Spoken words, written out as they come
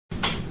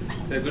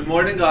Good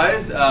morning,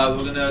 guys. We're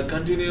going to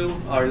continue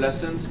our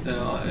lessons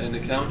in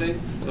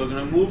accounting. So we're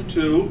going to move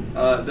to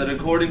the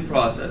recording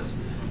process.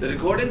 The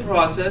recording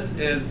process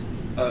is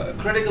a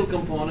critical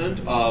component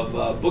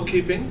of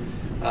bookkeeping.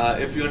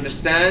 If you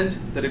understand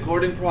the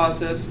recording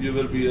process, you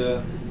will be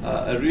a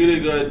really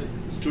good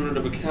student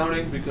of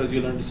accounting because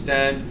you'll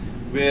understand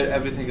where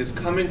everything is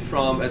coming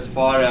from as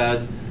far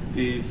as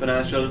the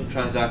financial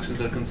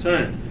transactions are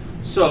concerned.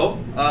 So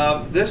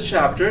this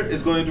chapter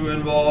is going to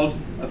involve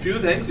a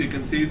few things. You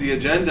can see the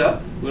agenda.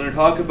 We're going to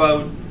talk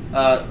about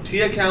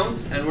T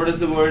accounts and what does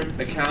the word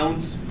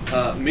accounts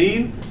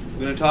mean.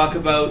 We're going to talk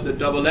about the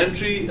double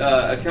entry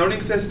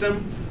accounting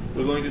system.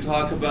 We're going to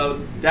talk about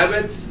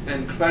debits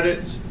and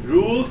credit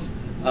rules.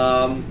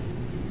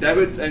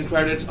 Debits and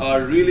credits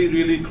are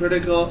really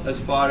critical as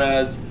far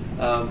as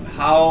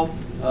how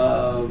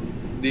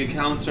the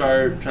accounts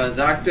are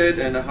transacted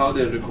and how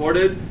they're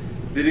recorded.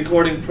 The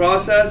recording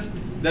process.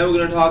 Then we're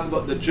going to talk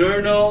about the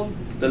journal,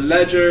 the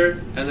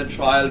ledger, and the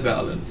trial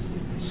balance.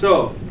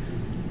 So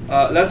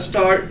let's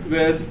start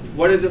with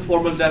what is a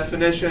formal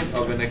definition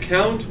of an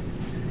account.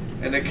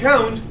 An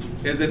account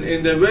is an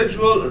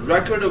individual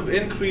record of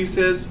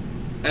increases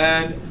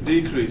and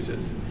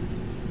decreases.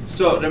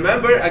 So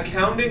remember,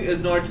 accounting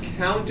is not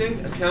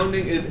counting.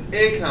 Accounting is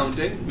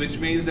accounting, which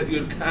means that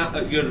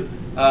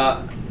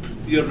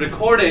you're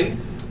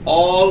recording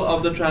all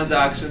of the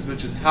transactions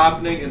which is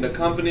happening in the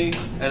company,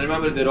 and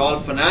remember they're all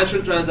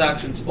financial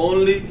transactions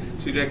only,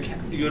 so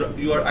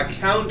you are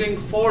accounting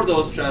for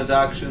those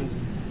transactions,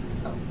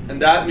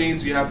 and that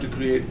means you have to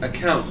create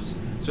accounts.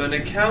 So an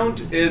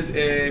account is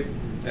a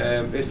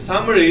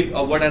summary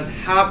of what has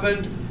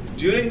happened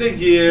during the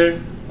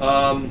year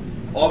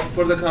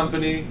for the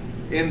company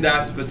in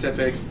that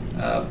specific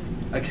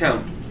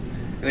account.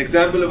 An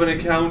example of an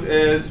account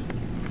is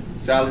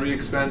salary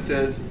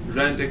expenses,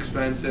 rent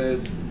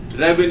expenses,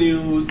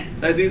 revenues.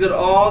 These are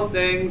all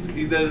things,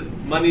 either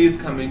money is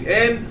coming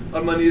in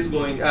or money is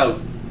going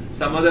out.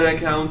 Some other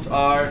accounts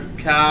are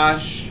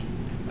cash,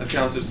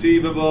 accounts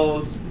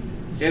receivables,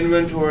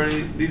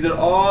 inventory. These are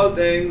all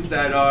things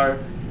that are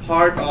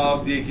part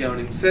of the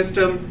accounting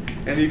system.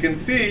 And you can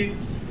see,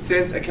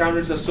 since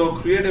accountants are so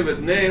creative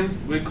with names,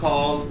 we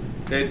call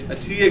it a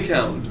T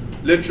account.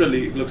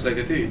 Literally, it looks like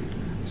a T.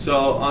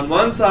 So on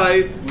one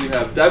side we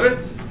have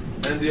debits,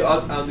 and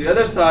on the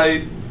other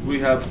side we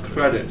have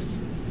credits.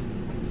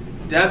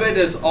 Debit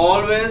is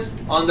always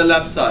on the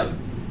left side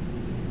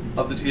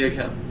of the T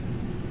account.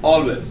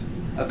 Always.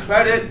 A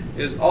credit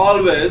is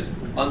always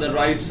on the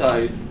right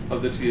side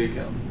of the T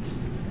account.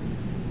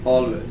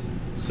 Always.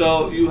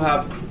 So you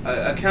have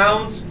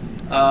accounts.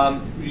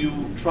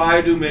 You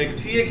try to make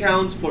T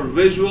accounts for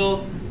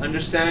visual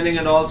understanding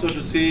and also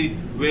to see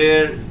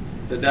where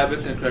the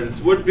debits and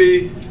credits would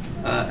be.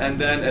 And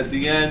then at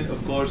the end,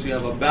 of course, you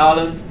have a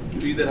balance.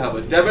 You either have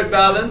a debit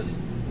balance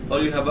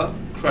or you have a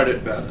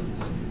credit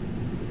balance.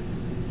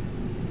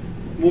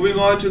 Moving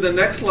on to the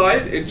next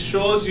slide, it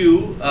shows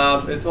you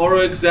a thorough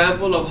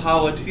example of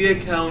how a T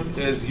account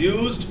is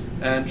used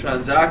and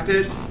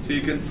transacted. So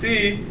you can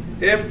see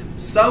if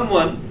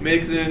someone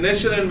makes an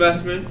initial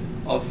investment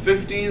of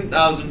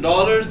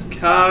 $15,000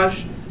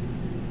 cash,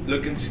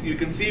 you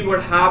can see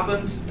what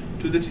happens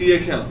to the T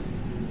account.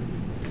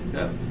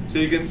 Yeah. So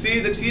you can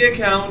see the T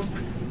account,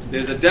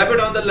 there's a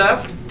debit on the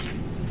left,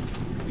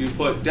 you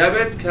put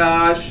debit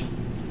cash,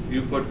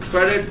 you put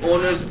credit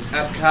owner's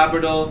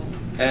capital,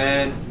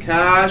 and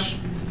cash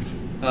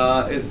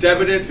is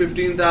debited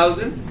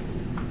 $15,000,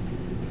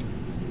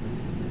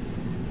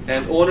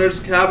 and owner's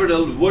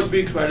capital would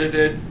be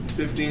credited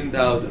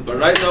 $15,000. But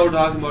right now we're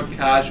talking about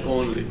cash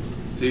only.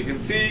 So you can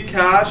see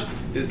cash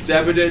is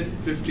debited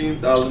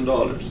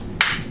 $15,000.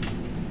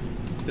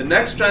 The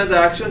next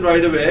transaction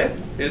right away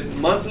is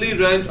monthly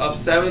rent of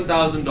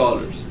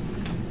 $7,000.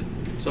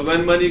 So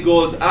when money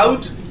goes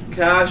out,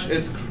 cash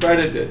is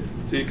credited.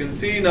 So you can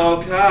see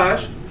now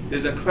cash,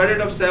 there's a credit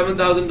of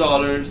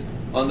 $7,000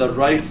 on the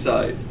right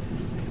side.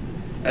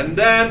 And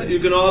then you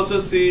can also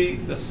see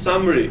the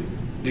summary.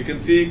 You can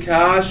see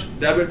cash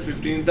debit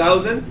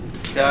 $15,000,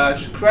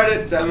 cash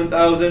credit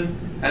 $7,000,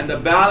 and the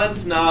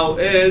balance now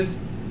is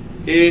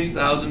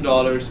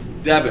 $8,000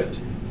 debit.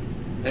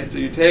 And so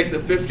you take the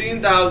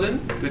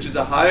 $15,000, which is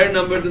a higher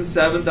number than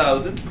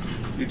 $7,000.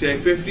 You take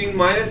 15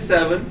 minus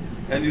 7,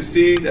 and you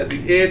see that the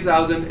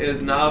 $8,000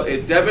 is now a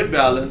debit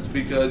balance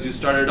because you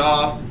started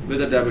off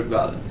with a debit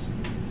balance.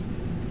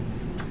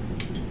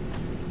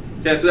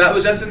 Okay, so that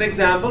was just an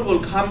example.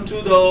 We'll come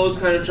to those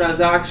kind of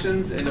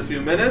transactions in a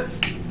few minutes.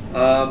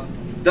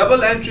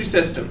 Double entry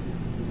system.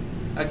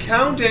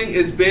 Accounting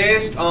is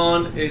based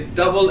on a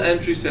double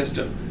entry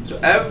system. So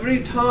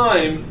every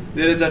time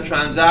there is a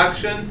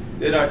transaction,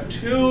 there are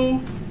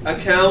two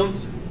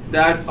accounts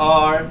that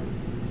are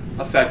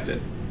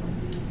affected.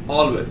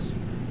 Always.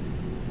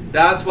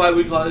 That's why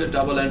we call it a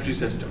double entry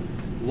system.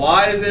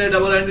 Why is there a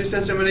double entry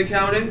system in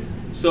accounting?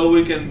 So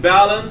we can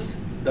balance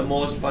the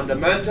most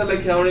fundamental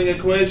accounting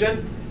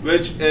equation,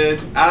 which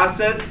is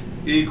assets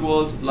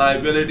equals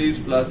liabilities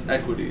plus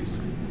equities.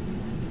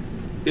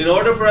 in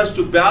order for us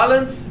to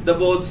balance the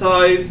both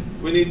sides,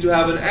 we need to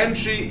have an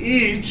entry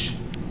each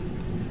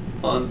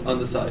on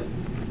the side,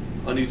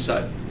 on each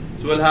side.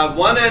 So we'll have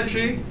one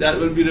entry that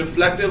will be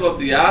reflective of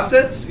the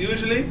assets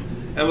usually,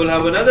 and we'll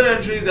have another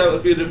entry that will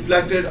be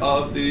reflected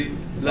of the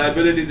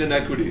liabilities and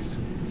equities.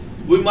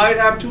 We might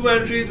have two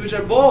entries which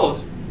are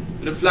both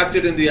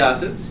reflected in the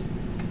assets.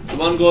 So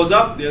one goes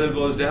up, the other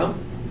goes down.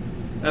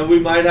 And we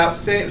might have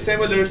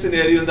similar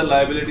scenario in the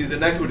liabilities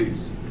and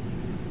equities,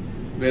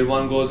 where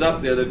one goes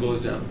up, the other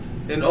goes down.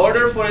 In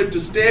order for it to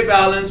stay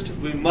balanced,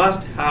 we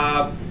must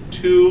have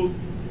two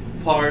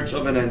parts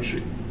of an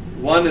entry.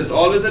 One is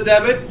always a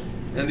debit,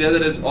 and the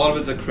other is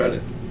always a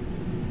credit.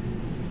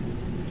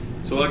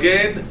 So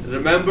again,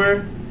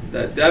 remember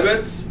that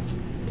debits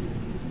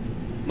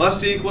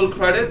must equal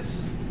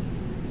credits,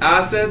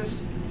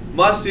 assets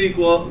must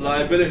equal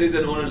liabilities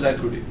and owner's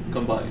equity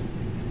combined.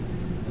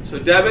 So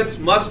debits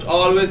must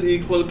always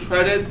equal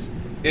credits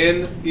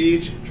in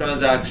each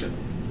transaction.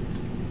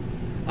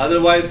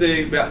 Otherwise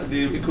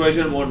the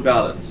equation won't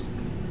balance.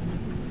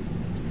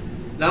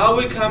 Now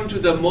we come to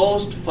the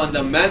most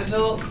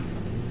fundamental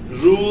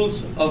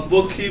rules of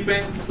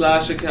bookkeeping /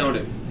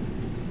 accounting.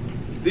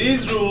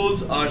 These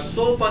rules are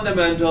so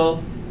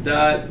fundamental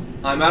that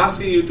I'm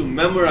asking you to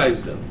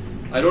memorize them.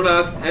 I don't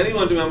ask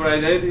anyone to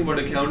memorize anything about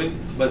accounting,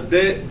 but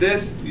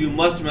this you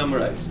must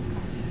memorize.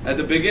 At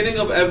the beginning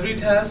of every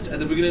test, at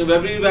the beginning of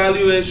every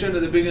evaluation,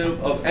 at the beginning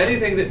of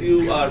anything that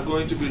you are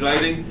going to be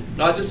writing,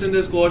 not just in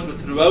this course, but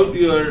throughout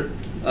your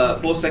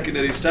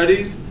post-secondary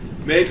studies,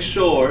 make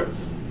sure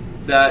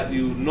that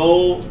you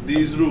know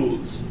these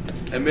rules.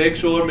 And make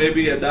sure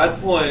maybe at that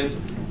point,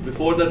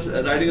 before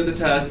the writing of the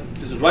test,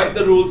 just write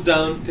the rules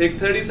down, take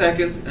 30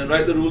 seconds and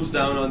write the rules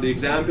down on the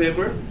exam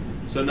paper.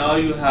 So now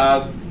you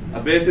have a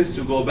basis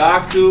to go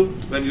back to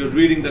when you're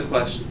reading the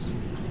questions.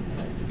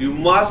 You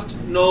must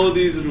know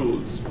these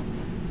rules.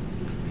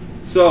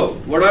 So,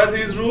 what are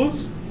these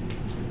rules?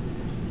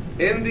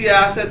 In the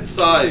asset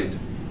side,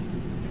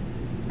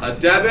 a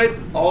debit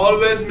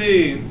always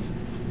means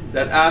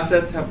that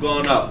assets have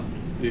gone up.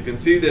 You can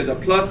see there's a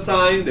plus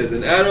sign, there's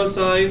an arrow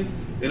sign,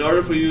 in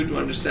order for you to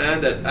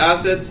understand that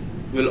assets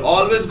will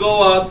always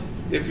go up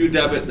if you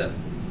debit them.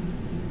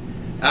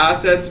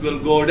 Assets will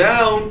go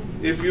down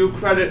if you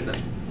credit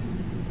them.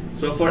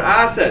 So for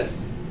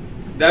assets,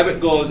 debit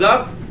goes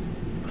up,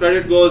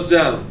 credit goes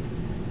down.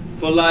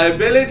 For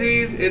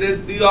liabilities, it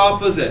is the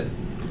opposite.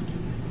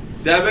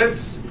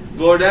 Debits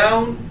go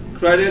down,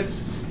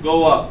 credits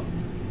go up.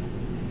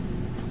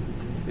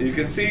 You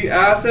can see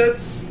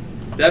assets,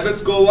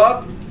 debits go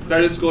up,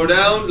 credits go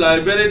down,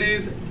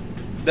 liabilities,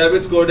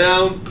 debits go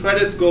down,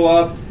 credits go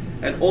up,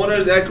 and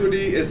owner's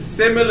equity is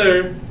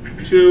similar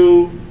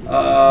to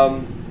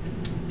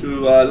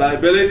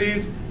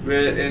liabilities,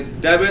 where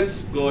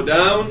debits go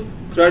down,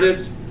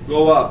 credits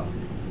go up.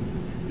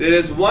 There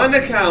is one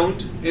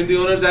account in the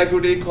owner's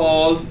equity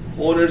called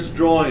owner's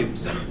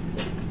drawings.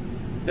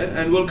 Okay?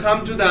 And we'll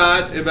come to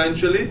that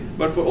eventually,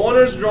 but for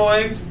owner's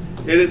drawings,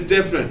 it is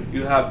different.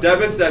 You have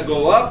debits that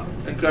go up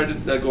and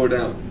credits that go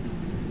down.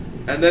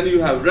 And then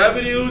you have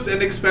revenues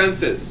and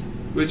expenses,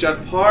 which are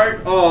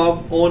part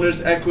of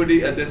owner's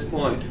equity at this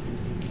point.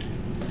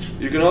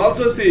 You can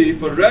also see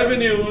for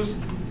revenues,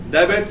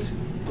 debits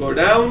go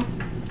down,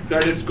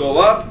 credits go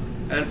up,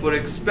 and for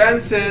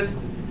expenses,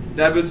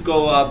 debits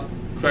go up,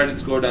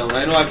 credits go down.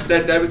 I know I've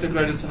said debits and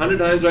credits 100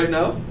 times right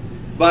now,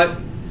 but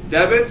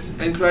debits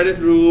and credit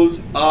rules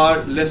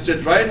are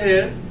listed right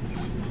here,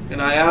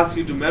 and I ask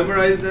you to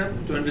memorize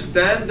them, to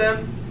understand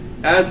them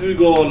as we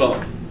go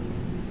along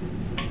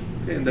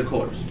in the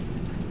course.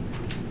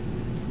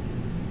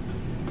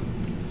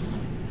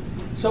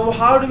 So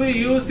how do we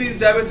use these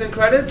debits and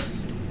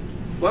credits?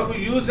 Well, we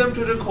use them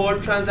to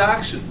record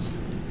transactions.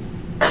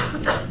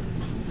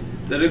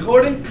 The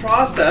recording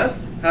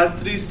process has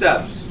 3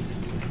 steps,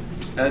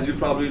 as you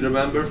probably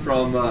remember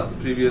from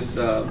previous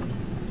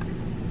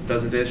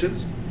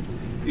presentations.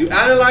 You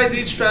analyze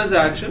each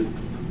transaction,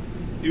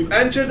 you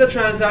enter the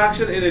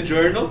transaction in a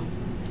journal,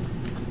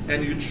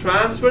 and you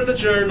transfer the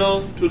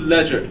journal to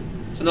ledger.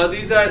 So now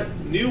these are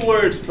new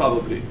words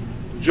probably.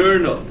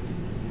 Journal,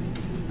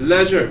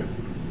 ledger,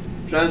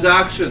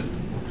 transaction,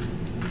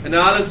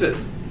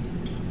 analysis.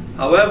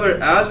 However,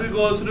 as we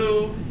go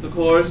through the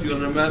course, you'll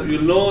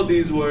know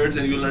these words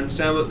and you'll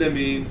understand what they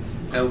mean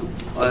and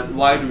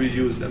why do we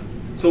use them.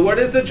 So what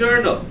is the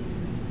journal?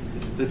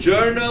 The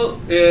journal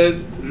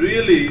is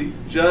really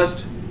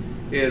just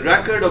a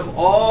record of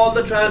all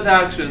the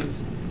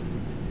transactions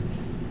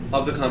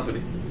of the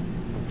company.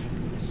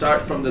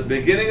 Start from the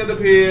beginning of the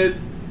period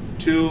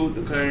to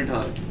the current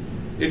time.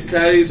 It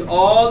carries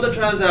all the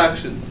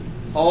transactions,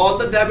 all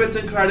the debits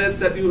and credits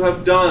that you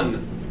have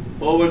done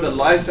over the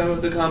lifetime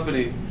of the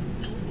company,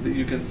 that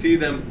you can see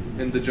them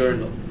in the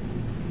journal.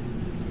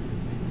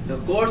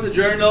 Of course, the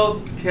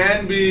journal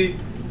can be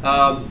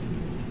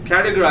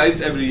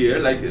categorized every year,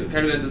 like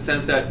categorized in the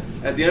sense that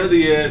at the end of the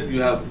year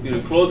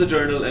you close the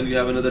journal and you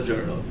have another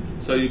journal.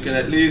 So you can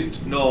at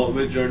least know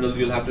which journal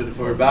you'll have to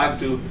refer back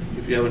to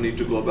if you ever need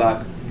to go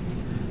back.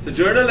 The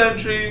journal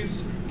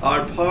entries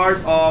are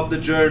part of the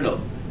journal.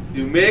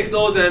 You make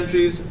those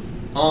entries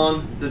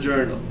on the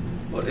journal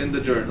or in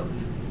the journal.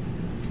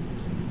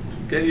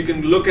 Okay, you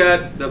can look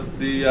at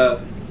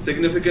the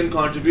significant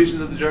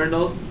contributions of the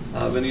journal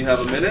when you have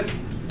a minute.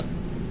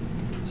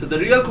 So the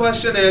real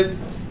question is,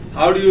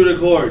 how do you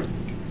record?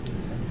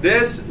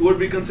 This would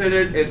be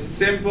considered a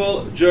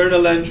simple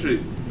journal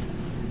entry.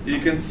 You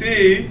can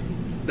see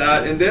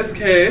that in this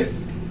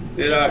case,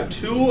 there are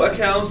two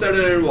accounts that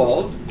are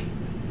involved,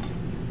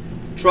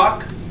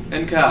 truck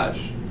and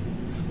cash.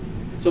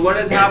 So what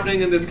is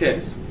happening in this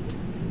case?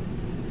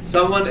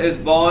 Someone is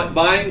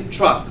buying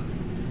truck.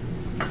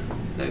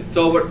 Right?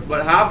 So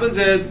what happens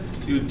is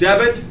you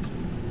debit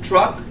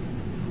truck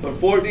for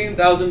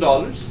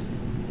 $14,000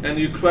 and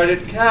you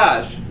credit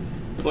cash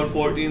for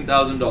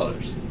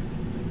 $14,000.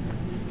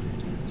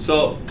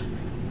 So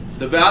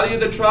the value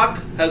of the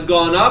truck has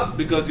gone up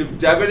because you've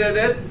debited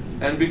it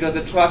and because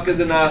the truck is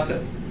an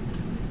asset.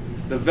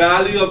 The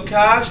value of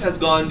cash has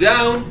gone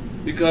down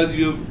because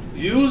you've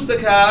used the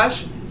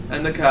cash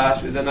and the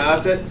cash is an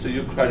asset, so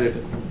you credit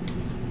it.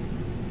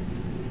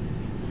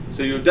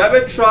 So you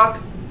debit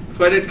truck,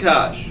 credit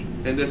cash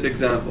in this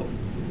example.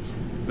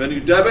 When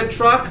you debit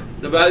truck,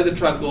 the value of the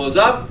truck goes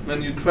up.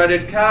 When you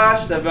credit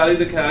cash, the value of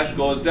the cash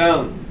goes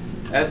down.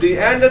 At the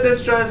end of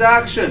this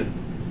transaction,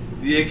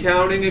 the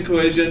accounting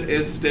equation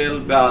is still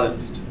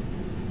balanced.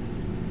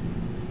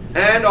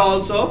 And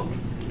also,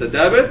 the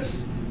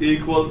debits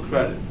equal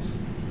credits.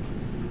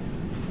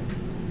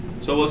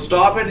 So we'll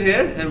stop it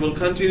here and we'll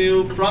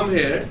continue from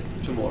here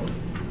tomorrow.